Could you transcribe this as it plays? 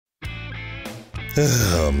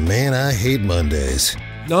Oh, man, I hate Mondays.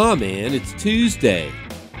 Nah, man, it's Tuesday.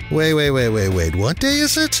 Wait. What day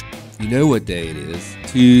is it? You know what day it is.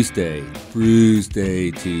 Tuesday.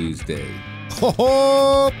 Brewsday Tuesday.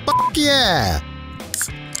 Oh, fuck yeah!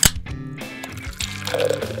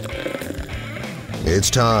 It's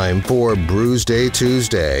time for Brewsday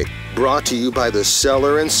Tuesday, brought to you by the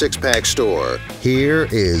Cellar and Six Pack Store. Here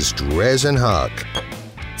is DreZ and Huck.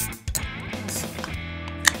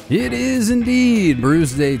 It is indeed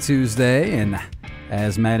Brewsday Tuesday, and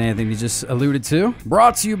as Matt Anthony just alluded to,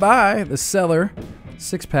 brought to you by the Cellar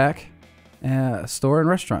Six Pack Store and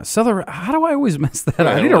Restaurant. Cellar, how do I always mess that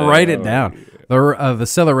up? I need to write it down. The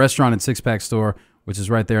Cellar Restaurant and Six Pack Store, which is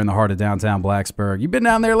right there in the heart of downtown Blacksburg. You been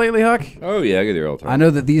down there lately, Huck? Oh, yeah, I get there all the time. I know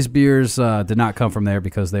that these beers did not come from there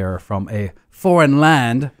because they are from a foreign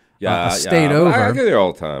land. A state over. I go there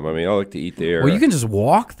all the time. I mean, I like to eat there. Well, you can just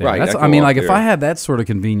walk there. Right, If I had that sort of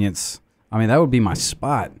convenience, that would be my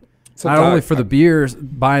spot. Not only for the beers,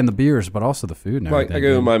 buying the beers, but also the food and everything. I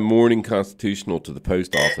go to my morning constitutional to the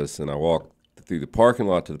post office, and I walk through the parking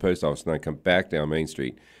lot to the post office, and I come back down Main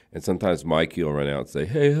Street. And sometimes Mikey will run out and say,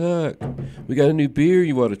 "Hey, Huck, we got a new beer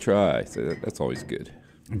you want to try." So that's always good.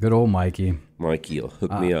 Good old Mikey. Mikey will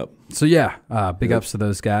hook me up. So, big ups to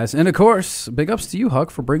those guys. And, of course, big ups to you, Huck,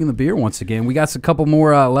 for bringing the beer once again. We got a couple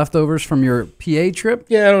more leftovers from your PA trip.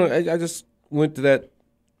 Yeah, I just went to that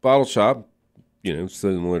bottle shop,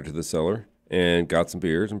 similar to the Cellar, and got some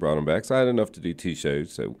beers and brought them back. So I had enough to do 2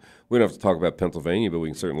 shows. So we don't have to talk about Pennsylvania, but we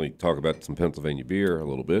can certainly talk about some Pennsylvania beer a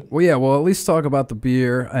little bit. Well, at least talk about the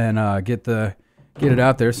beer and get it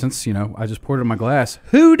out there since, I just poured it in my glass.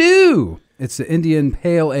 Hoodoo! It's the Indian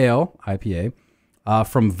Pale Ale, IPA,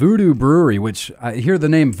 from Voodoo Brewery, which I hear the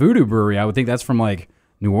name Voodoo Brewery. I would think that's from, like,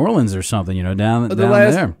 New Orleans or something, down there.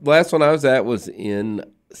 The last one I was at was in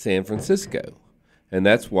San Francisco. And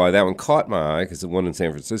that's why that one caught my eye, because the one in San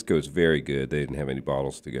Francisco is very good. They didn't have any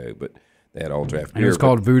bottles to go, but they had all draft beer. And it was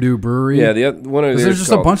called Voodoo Brewery? Yeah, the other one over there there's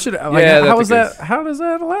just a bunch of... how does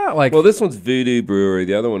that allow? Well, this one's Voodoo Brewery.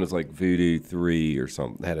 The other one is like Voodoo 3 or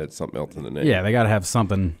something. Had something else in the name. Yeah, they got to have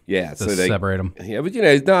something to separate them. Yeah, but,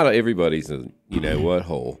 it's not everybody's a, what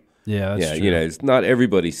hole. Yeah, that's true. It's not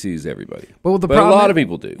everybody sues everybody. But a lot of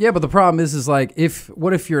people do. Yeah, but the problem is like,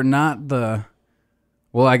 what if you're not the...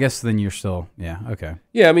 Well, I guess then you're still... Yeah, okay.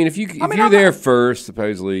 Yeah, I mean, if you're there first,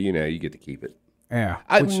 supposedly, you get to keep it. Yeah.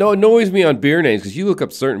 It annoys me on beer names because you look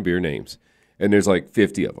up certain beer names and there's like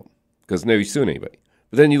 50 of them because nobody's suing anybody.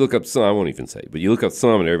 But then you look up some, I won't even say, but you look up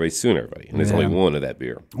some and everybody's suing everybody. And there's only one of that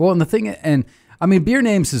beer. Well, and the thing, beer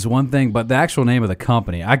names is one thing, but the actual name of the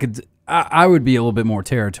company, I would be a little bit more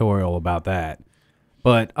territorial about that.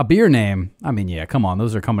 But a beer name, come on,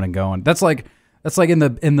 those are coming and going. That's like in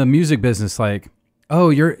the music business, like, oh,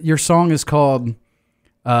 your song is called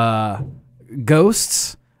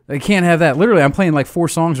Ghosts. They can't have that. Literally, I'm playing like 4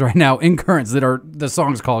 songs right now in currents that are the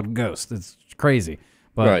song's called Ghost. It's crazy.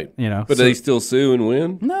 But, right. But do they still sue and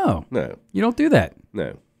win? No. You don't do that.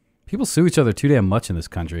 No. People sue each other too damn much in this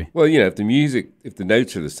country. Well, if the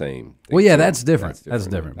notes are the same. That's different. That's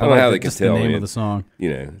different. I don't know how they can tell. The name of the song.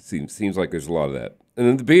 Seems like there's a lot of that. And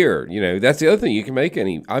then the beer, that's the other thing. You can make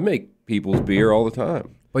I make people's beer all the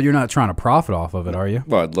time. But you're not trying to profit off of it, are you?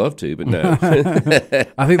 Well, I'd love to, but no.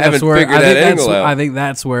 I think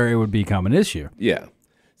that's where it would become an issue. Yeah.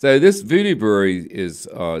 So this Voodoo Brewery is,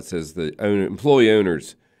 it says the employee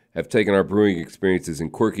owners have taken our brewing experiences and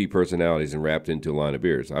quirky personalities and wrapped into a line of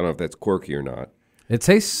beers. I don't know if that's quirky or not. It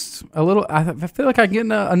tastes a little, I feel like I'm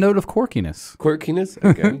getting a note of quirkiness. Quirkiness?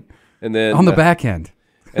 Okay. And then on the back end.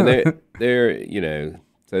 And they're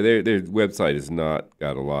so their website has not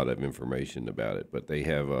got a lot of information about it, but they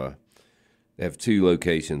have 2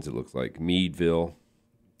 locations. It looks like Meadville,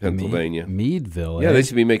 Pennsylvania. Meadville, yeah, they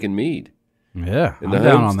should be making mead. Yeah, I'm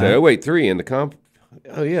down on that. Oh wait, 3 in the comp.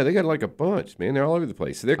 Oh yeah, they got like a bunch, man. They're all over the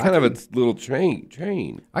place. So they're kind of a little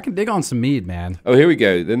train. I can dig on some mead, man. Oh, here we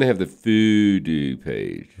go. Then they have the Voodoo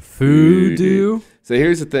page. Voodoo. So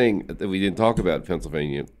here's the thing that we didn't talk about in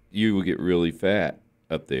Pennsylvania. You will get really fat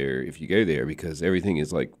up there if you go there because everything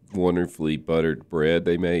is like wonderfully buttered bread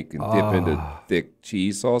they make and dip into thick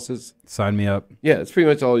cheese sauces. Sign me up. Yeah, it's pretty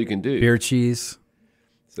much all you can do. Beer, cheese,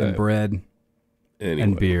 and bread,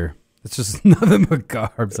 and beer. It's just nothing but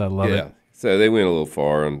carbs. I love it. Yeah, so they went a little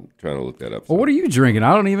far on trying to look that up. Well, what are you drinking?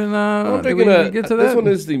 I don't even I'm drinking get to that. This one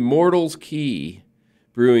is the Mortal's Key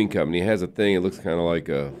Brewing Company. It has a thing. It looks kind of like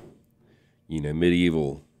a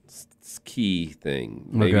medieval key thing,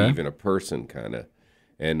 maybe even a person kind of.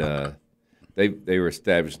 And they were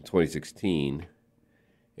established in 2016,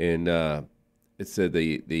 and it said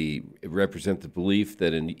they represent the belief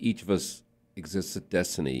that in each of us exists a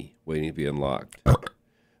destiny waiting to be unlocked.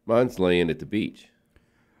 Mine's laying at the beach.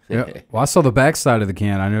 Yeah. Well, I saw the backside of the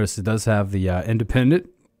can. I noticed it does have the independent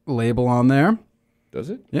label on there. Does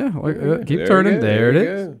it? Yeah. Keep turning. There it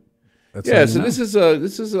is. That's this is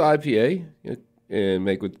an IPA and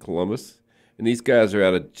make with Columbus. And these guys are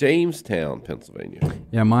out of Jamestown, Pennsylvania.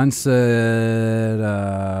 Yeah, mine said,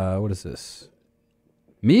 what is this?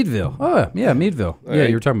 Meadville. Oh, yeah, Meadville. All yeah, right.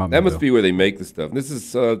 you were talking about that Meadville. must be where they make the stuff. This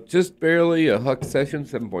is just barely a Huck Session,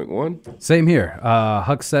 7.1. Same here.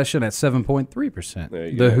 Huck Session at 7.3%.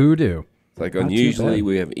 The go. Hoodoo. It's like unusually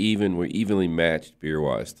we're evenly matched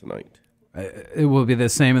beer-wise tonight. It will be the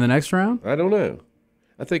same in the next round? I don't know.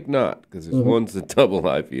 I think not, because one's a double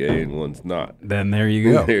IPA and one's not. Then there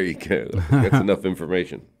you go. There you go. That's enough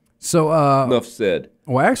information. So enough said.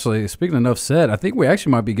 Well, actually, speaking of enough said, I think we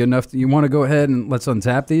actually might be good enough. You want to go ahead and let's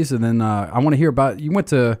untap these, and then I want to hear about. You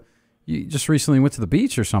just recently went to the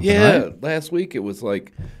beach or something, right? Yeah, last week it was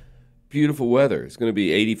like beautiful weather. It's going to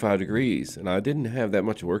be 85 degrees, and I didn't have that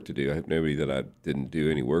much work to do. I hope nobody that I didn't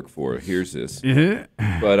do any work for hears this.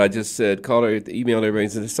 But I just emailed everybody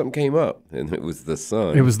and said something came up, and it was the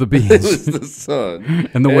sun. It was the beach. It was the sun.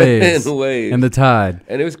 And the waves. And the waves. And the tide.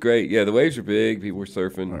 And it was great. Yeah, the waves were big. People were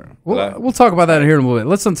surfing. We'll talk about that here in a little bit.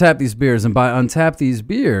 Let's untap these beers. And by untap these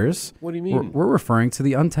beers, what do you mean? We're referring to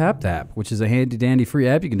the Untapped app, which is a handy-dandy free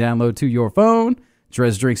app you can download to your phone.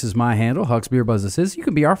 DreZ Drinks is my handle. Huck's Beer Buzz is his. You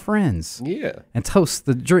can be our friends. Yeah. And toast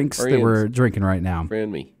the drinks that we're drinking right now.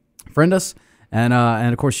 Friend us. And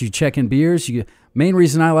of course, you check in beers. Main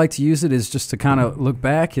reason I like to use it is just to kind of look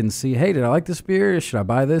back and see, hey, did I like this beer? Should I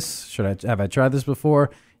buy this? Have I tried this before?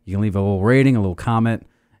 You can leave a little rating, a little comment.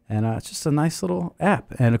 And it's just a nice little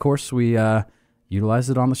app. And, of course, we utilize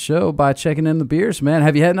it on the show by checking in the beers. Man,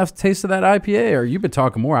 have you had enough taste of that IPA? Or you've been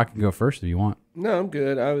talking more. I can go first if you want. No, I'm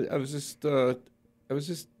good. I was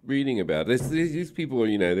just reading about it. These people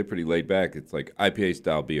are, they're pretty laid back. It's like IPA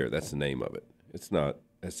style beer. That's the name of it. It's not.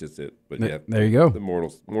 That's just it. But yeah, there you go. The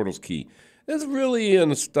Mortal's Key. It's really in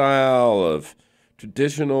the style of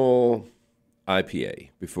traditional IPA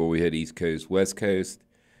before we had East Coast, West Coast.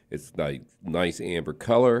 It's like nice amber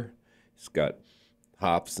color. It's got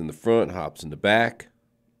hops in the front, hops in the back.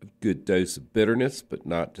 A good dose of bitterness, but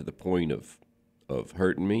not to the point of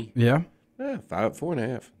hurting me. Yeah. Yeah,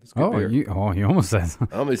 4.5. That's good beer. You almost said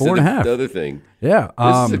 4.5. The other thing. Yeah,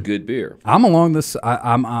 this is a good beer. I'm along this.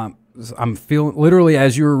 I'm feeling literally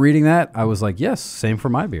as you were reading that. I was like, yes, same for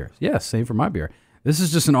my beer. Yes, same for my beer. This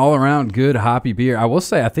is just an all around good hoppy beer. I will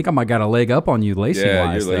say, I think I might got a leg up on you lacing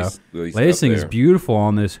wise. Lacing is beautiful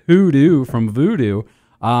on this Hoodoo from Voodoo.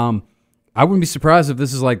 I wouldn't be surprised if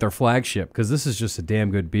this is like their flagship because this is just a damn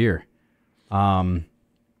good beer. I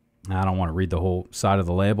don't want to read the whole side of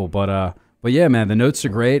the label, but yeah, man, the notes are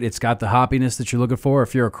great. It's got the hoppiness that you're looking for.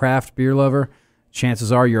 If you're a craft beer lover,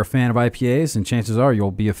 chances are you're a fan of IPAs, and chances are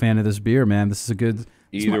you'll be a fan of this beer, man. This is a good.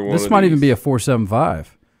 This might even be a 4.75.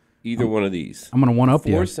 Either one of these. I'm gonna one up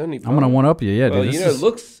you. 4.75. I'm gonna one up you. Yeah, well, dude.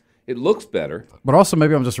 It looks better. But also,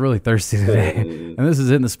 maybe I'm just really thirsty today, and this is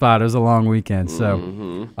in the spot. It was a long weekend,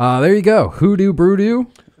 so there you go. Hoodoo Brewdoo.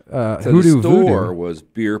 So Hoodoo the store Voodoo. was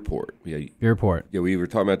Beerport. Yeah, Beerport. Yeah, we were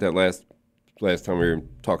talking about that last time we were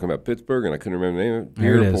talking about Pittsburgh, and I couldn't remember the name of it.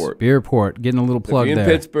 There it is. Beerport. Getting a little plug if you're in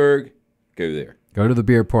there. Pittsburgh, go there. Go to the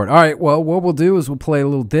Beerport. All right. Well, what we'll do is we'll play a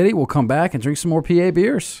little ditty. We'll come back and drink some more PA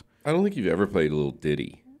beers. I don't think you've ever played a little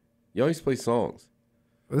ditty. You always play songs.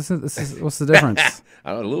 This is what's the difference?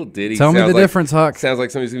 I don't know, a little ditty. Tell me the difference, Huck. Sounds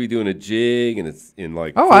like somebody's going to be doing a jig, and it's in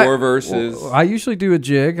like four verses. Well, I usually do a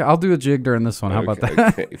jig. I'll do a jig during this one. How about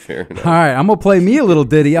that? Okay, fair enough. All right, I'm going to play me a little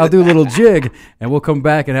ditty. I'll do a little jig, and we'll come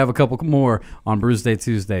back and have a couple more on Brewsday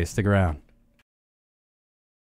Tuesday. Stick around.